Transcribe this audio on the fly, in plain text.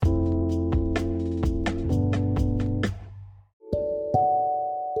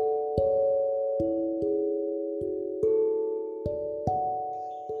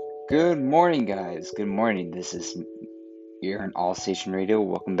Good morning, guys. Good morning. This is Aaron All Station Radio.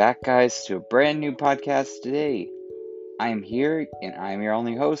 Welcome back, guys, to a brand new podcast today. I am here, and I am your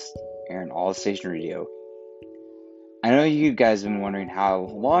only host, Aaron All Station Radio. I know you guys have been wondering how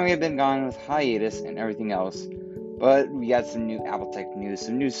long I've been gone with hiatus and everything else, but we got some new Apple Tech news,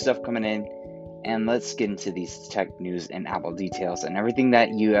 some new stuff coming in, and let's get into these tech news and Apple details and everything that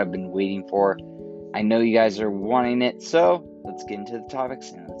you have been waiting for. I know you guys are wanting it, so let's get into the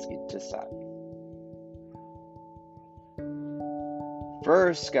topics and let's get to start.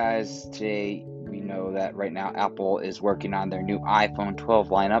 First, guys, today we know that right now Apple is working on their new iPhone 12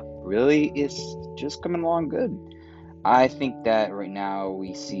 lineup. Really, it's just coming along good. I think that right now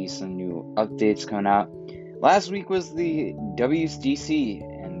we see some new updates coming out. Last week was the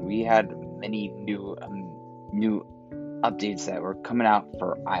WWDC, and we had many new updates that were coming out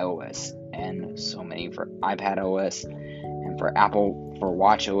for iOS, and so many for iPadOS, and for Apple for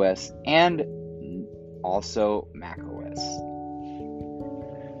watchOS, and also macOS.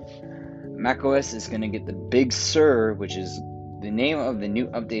 macOS is going to get the Big Sur, which is the name of the new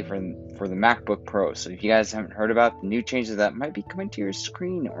update for the MacBook Pro. So if you guys haven't heard about the new changes that might be coming to your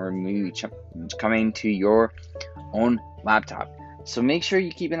screen or maybe coming to your own laptop, so make sure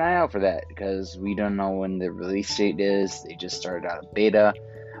you keep an eye out for that, because we don't know when the release date is. They just started out a beta.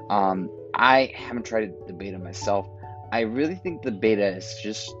 I haven't tried the beta myself. I really think the beta is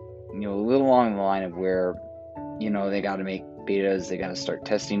just, a little along the line of where, they got to make betas. They got to start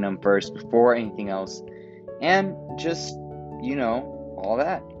testing them first before anything else. And just, all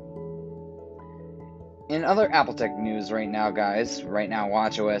that. In other Apple Tech news right now, guys,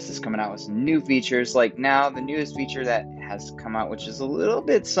 watchOS is coming out with some new features. Like now, the newest feature that has come out, which is a little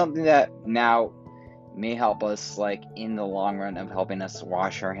bit something that now may help us, like in the long run of helping us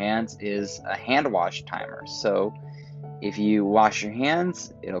wash our hands, is a hand wash timer. So if you wash your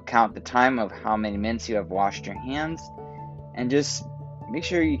hands, it'll count the time of how many minutes you have washed your hands. And just make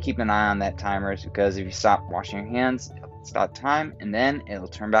sure you keep an eye on that timer, because if you stop washing your hands, it'll stop time and then it'll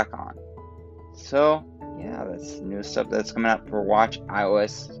turn back on. So yeah, that's new stuff that's coming out for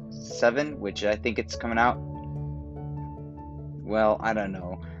watchOS 7, which I think it's coming out. Well, I don't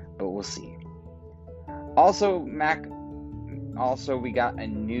know, but we'll see. Also, we got a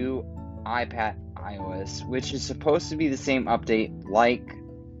new iPadOS, which is supposed to be the same update like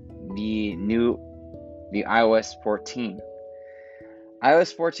the iOS 14.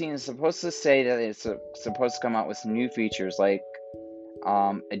 iOS 14 is supposed to say that it's supposed to come out with some new features like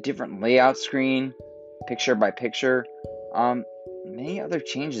a different layout screen, picture by picture, many other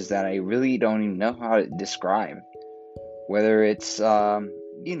changes that I really don't even know how to describe. Whether it's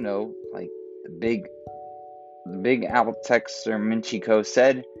like the big Apple Techster Minchiko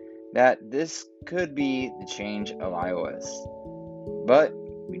said that this could be the change of iOS, but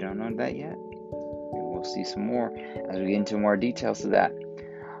we don't know that yet. We'll see some more as we get into more details of that.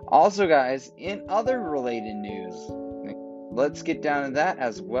 Also, guys, in other related news, let's get down to that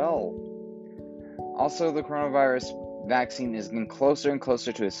as well. Also, the coronavirus vaccine is getting closer and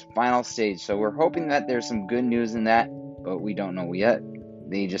closer to its final stage, so we're hoping that there's some good news in that, but we don't know yet.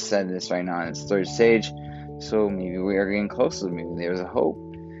 They just said this right now in its third stage, so maybe we are getting closer. Maybe there's a hope.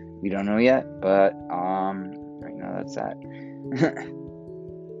 We don't know yet, but right now that's that.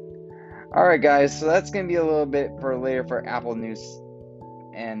 Alright, guys, so that's going to be a little bit for later for Apple news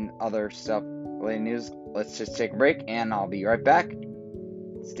and other stuff related news. Let's just take a break, and I'll be right back.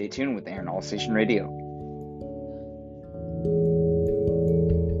 Stay tuned with Aaron All Station Radio.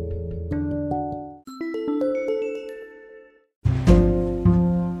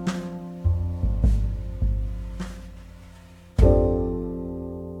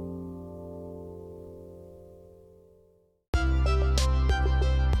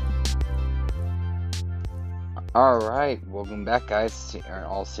 Alright, welcome back, guys, to Aaron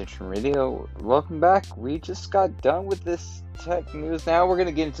All Station Radio. Welcome back. We just got done with this tech news. Now we're going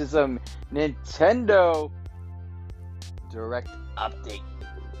to get into some Nintendo Direct Update news.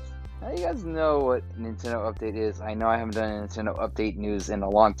 Now you guys know what Nintendo Update is. I know I haven't done Nintendo Update news in a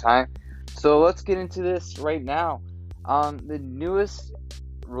long time. So let's get into this right now. The newest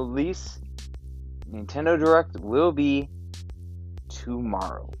release, Nintendo Direct, will be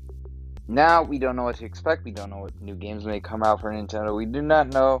tomorrow. Now, we don't know what to expect. We don't know what new games may come out for Nintendo. We do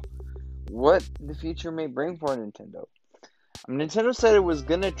not know what the future may bring for Nintendo. Nintendo said it was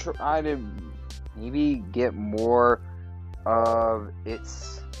going to try to maybe get more of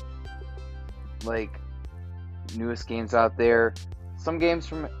its, newest games out there. Some games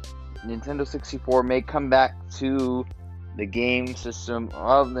from Nintendo 64 may come back to the game system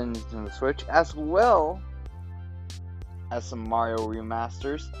of the Nintendo Switch, as well as some Mario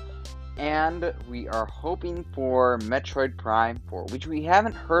remasters. And we are hoping for Metroid Prime 4, which we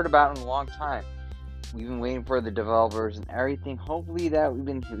haven't heard about in a long time. We've been waiting for the developers and everything. Hopefully that we've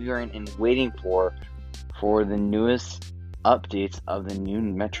been hearing and waiting for the newest updates of the new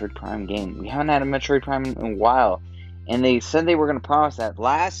Metroid Prime game. We haven't had a Metroid Prime in a while, and they said they were going to promise that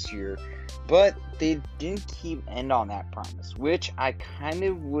last year, but they didn't keep end on that promise, which I kind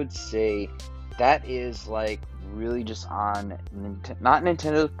of would say that is like really just on not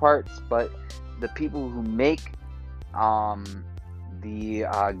Nintendo's parts, but the people who make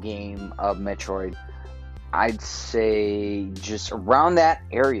the game of Metroid. I'd say just around that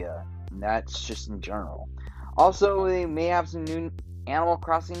area. That's just in general. Also, they may have some new Animal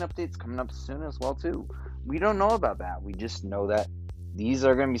Crossing updates coming up soon as well too. We don't know about that. We just know that these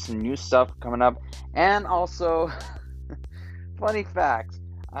are going to be some new stuff coming up. And also, funny fact,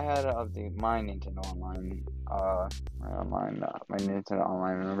 I had to update my Nintendo Online, my Nintendo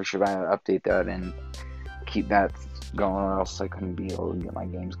Online membership. I had to update that and keep that going, or else I couldn't be able to get my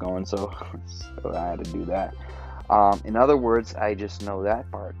games going. So I had to do that. In other words, I just know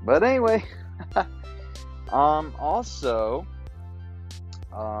that part. But anyway, also,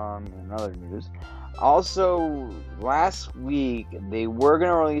 in other news, also last week they were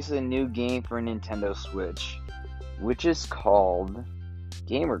gonna release a new game for Nintendo Switch, which is called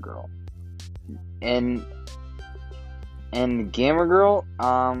Gamer Girl. And Gamer Girl,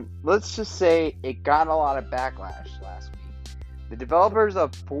 let's just say it got a lot of backlash last week. The developers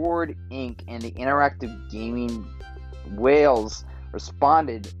of Forward Inc. and the Interactive Gaming Whales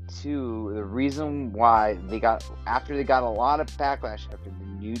responded to the reason why after they got a lot of backlash after the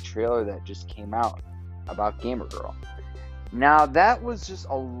new trailer that just came out about Gamer Girl. Now that was just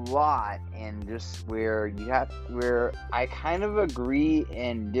a lot, and just where I kind of agree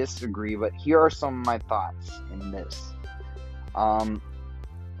and disagree, but here are some of my thoughts in this.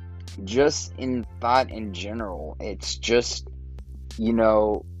 Just in thought in general, it's just,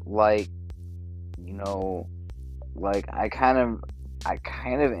 like I kind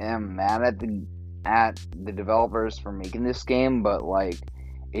of am mad at the developers for making this game, but like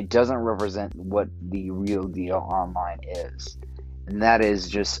it doesn't represent what the real deal online is, and that is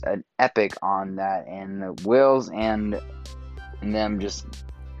just an epic on that, and the Whales and them just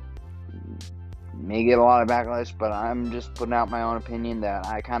may get a lot of backlash, but I'm just putting out my own opinion that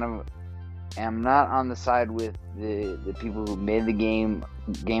I kind of am not on the side with the people who made the game,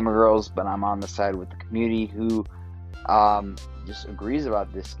 Gamer Girls, but I'm on the side with the community who just agrees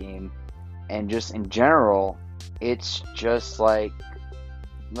about this game. And just in general, it's just like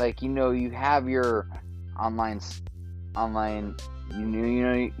you have your online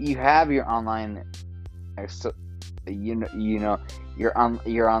you have your online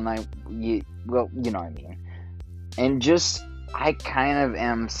your online well, you know what I mean. And just I kind of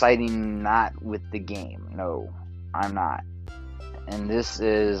am siding not with the game. No, I'm not. And this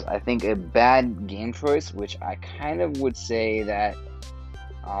is, I think, a bad game choice, which I kind of would say that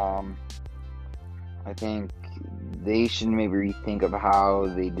I think they should maybe rethink of how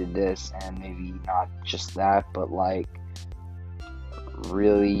they did this, and maybe not just that, but like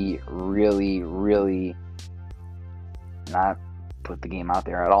really, really, really not put the game out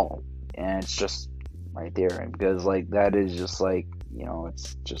there at all. And it's just right there, because like that is just like,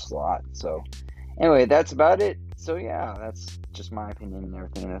 it's just a lot. So anyway, that's about it. So yeah, that's just my opinion and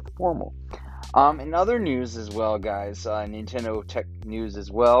everything that's formal. In other news as well, guys, Nintendo tech news as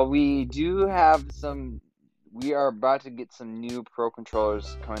well, we are about to get some new Pro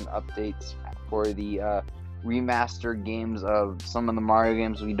Controllers coming updates for the remastered games of some of the Mario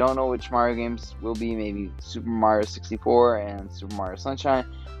games. We don't know which Mario games will be, maybe Super Mario 64 and Super Mario Sunshine.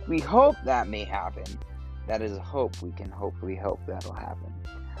 We hope that may happen. That is a hope. We can hopefully hope that'll happen.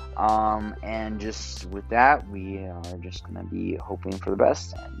 And just with that, we are just gonna be hoping for the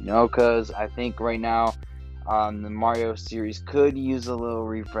best, because I think right now, the Mario series could use a little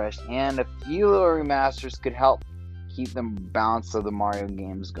refresh, and a few little remasters could help keep the balance of the Mario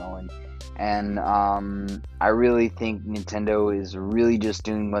games going. And I really think Nintendo is really just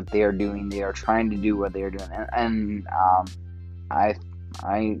doing what they are doing. They are trying to do what they are doing, and I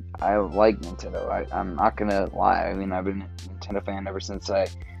like Nintendo. I'm not gonna lie. I mean, I've been a Nintendo fan ever since I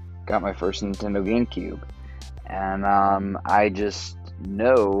got my first Nintendo GameCube, and I just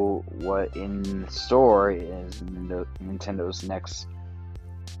know what in store is Nintendo's next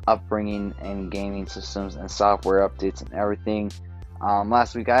upbringing and gaming systems and software updates and everything.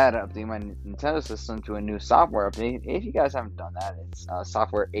 Last week I had to update my Nintendo system to a new software update. If you guys haven't done that, it's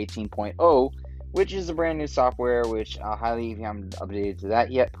software 18.0, which is a brand new software, which highly, if you haven't updated to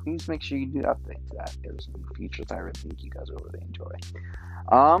that yet, please make sure you do update to that. There's some features I really think you guys will really enjoy.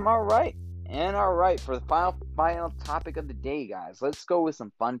 Alright, for the final topic of the day, guys, let's go with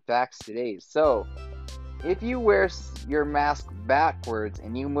some fun facts today. So, if you wear your mask backwards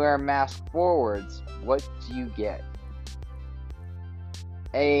and you wear a mask forwards, what do you get?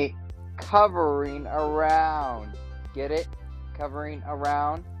 A covering around. Get it? Covering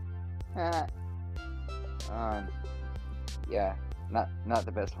around? Yeah, not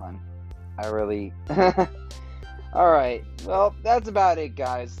the best one. I really... Alright, well, that's about it,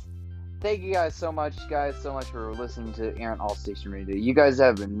 guys. Thank you guys so much, for listening to Aaron All Station Radio. You guys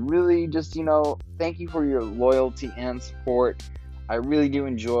have been really just, thank you for your loyalty and support. I really do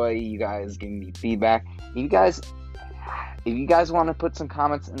enjoy you guys giving me feedback. If you guys want to put some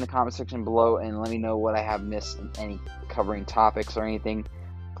comments in the comment section below and let me know what I have missed in any covering topics or anything,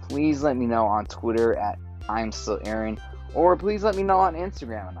 please let me know on Twitter at I'm Still Aaron, or please let me know on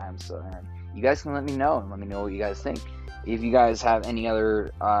Instagram at I'm Still Aaron. You guys can let me know and let me know what you guys think. If you guys have any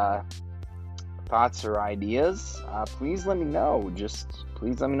other thoughts or ideas, please let me know. Just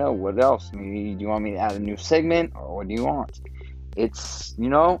please let me know. What else? Maybe do you want me to add a new segment, or what do you want? It's,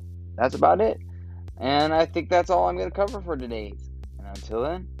 that's about it. And I think that's all I'm going to cover for today. And until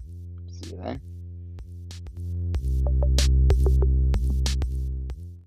then, see you then.